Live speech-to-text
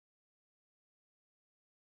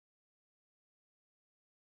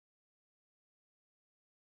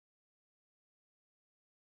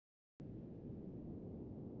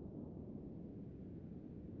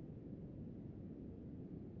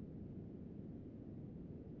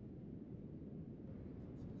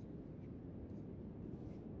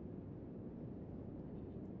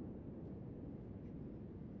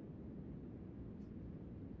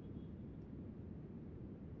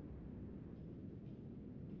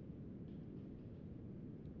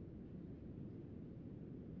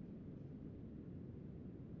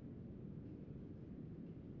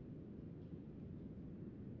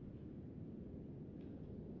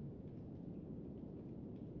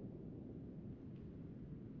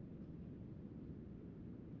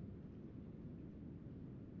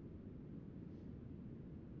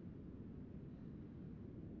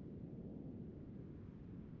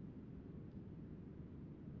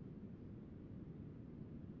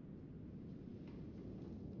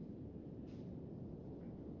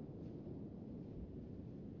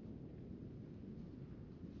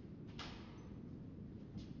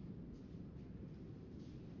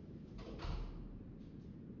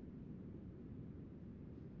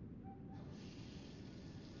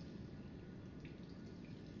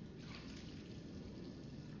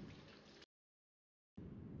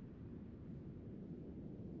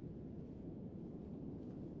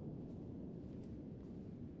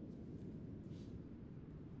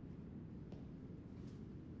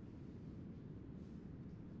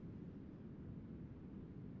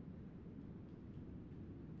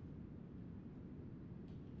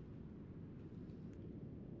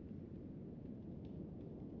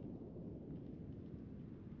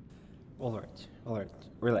Alright.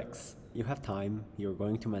 Relax. You have time, you're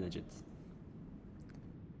going to manage it.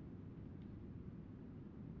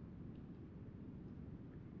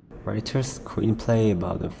 Writer's screenplay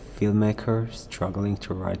about a filmmaker struggling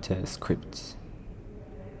to write a script.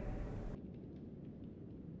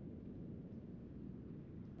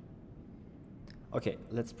 Okay,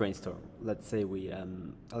 let's brainstorm. Let's say we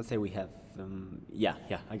have, yeah,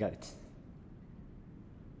 I got it.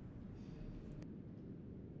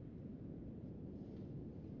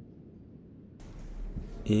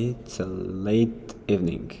 It's a late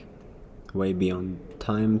evening, way beyond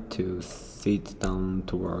time to sit down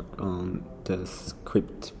to work on the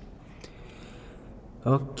script.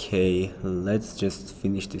 Okay, let's just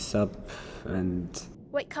finish this up and...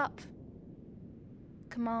 Wake up!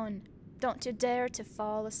 Come on, don't you dare to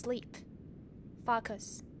fall asleep.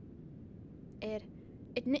 Focus. It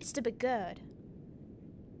needs to be good.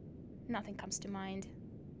 Nothing comes to mind.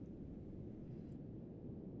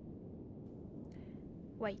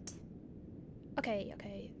 Wait. Okay,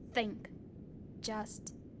 think.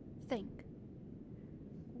 Just think.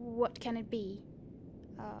 What can it be?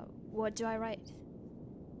 What do I write?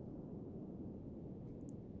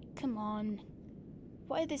 Come on.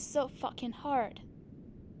 Why is this so fucking hard?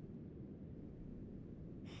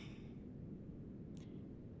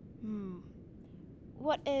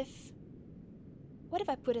 What if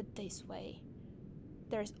I put it this way?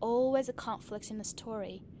 There's always a conflict in a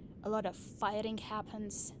story. A lot of fighting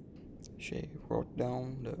happens. She wrote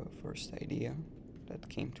down the first idea that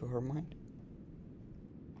came to her mind.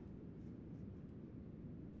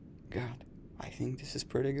 God, I think this is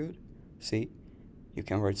pretty good. See, you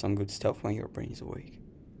can write some good stuff when your brain is awake.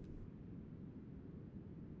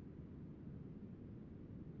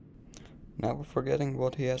 Never forgetting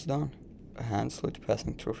what he has done. A hand slit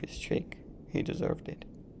passing through his cheek. He deserved it.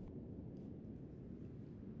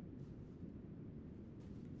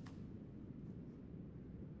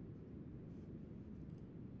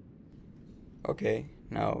 Okay,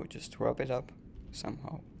 now just wrap it up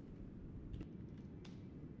somehow.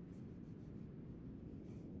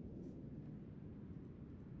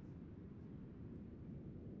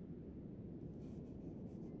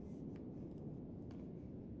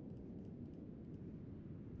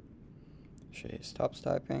 She stops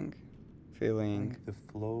typing, feeling the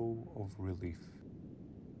flow of relief.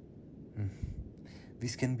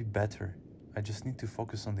 This can be better. I just need to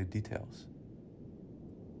focus on the details.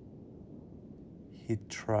 He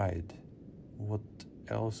tried. What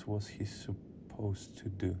else was he supposed to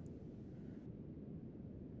do?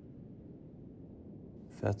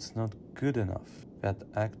 That's not good enough. That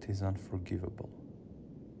act is unforgivable.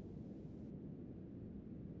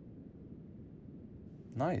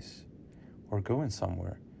 Nice. We're going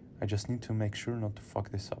somewhere. I just need to make sure not to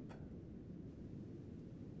fuck this up.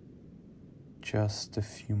 Just a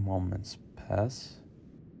few moments pass.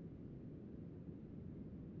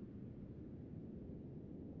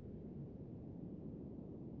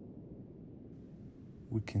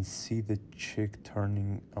 We can see the chick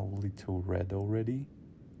turning a little red already,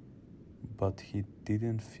 but he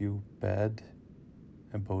didn't feel bad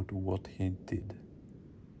about what he did.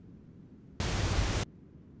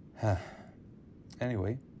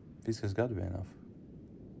 Anyway, this has got to be enough.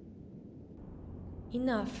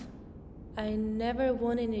 Enough. I never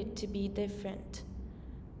wanted it to be different.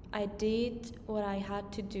 I did what I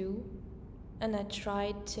had to do, and I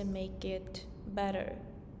tried to make it better,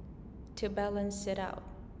 to balance it out.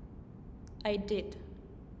 I did.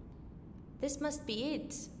 This must be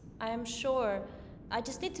it. I am sure. I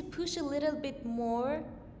just need to push a little bit more.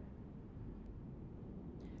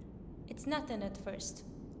 It's nothing at first,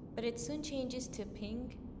 but it soon changes to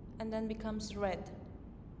pink and then becomes red.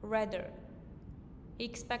 Redder. He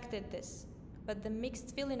expected this, but the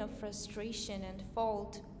mixed feeling of frustration and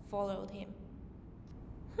fault followed him.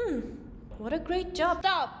 What a great job.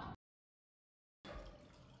 Stop!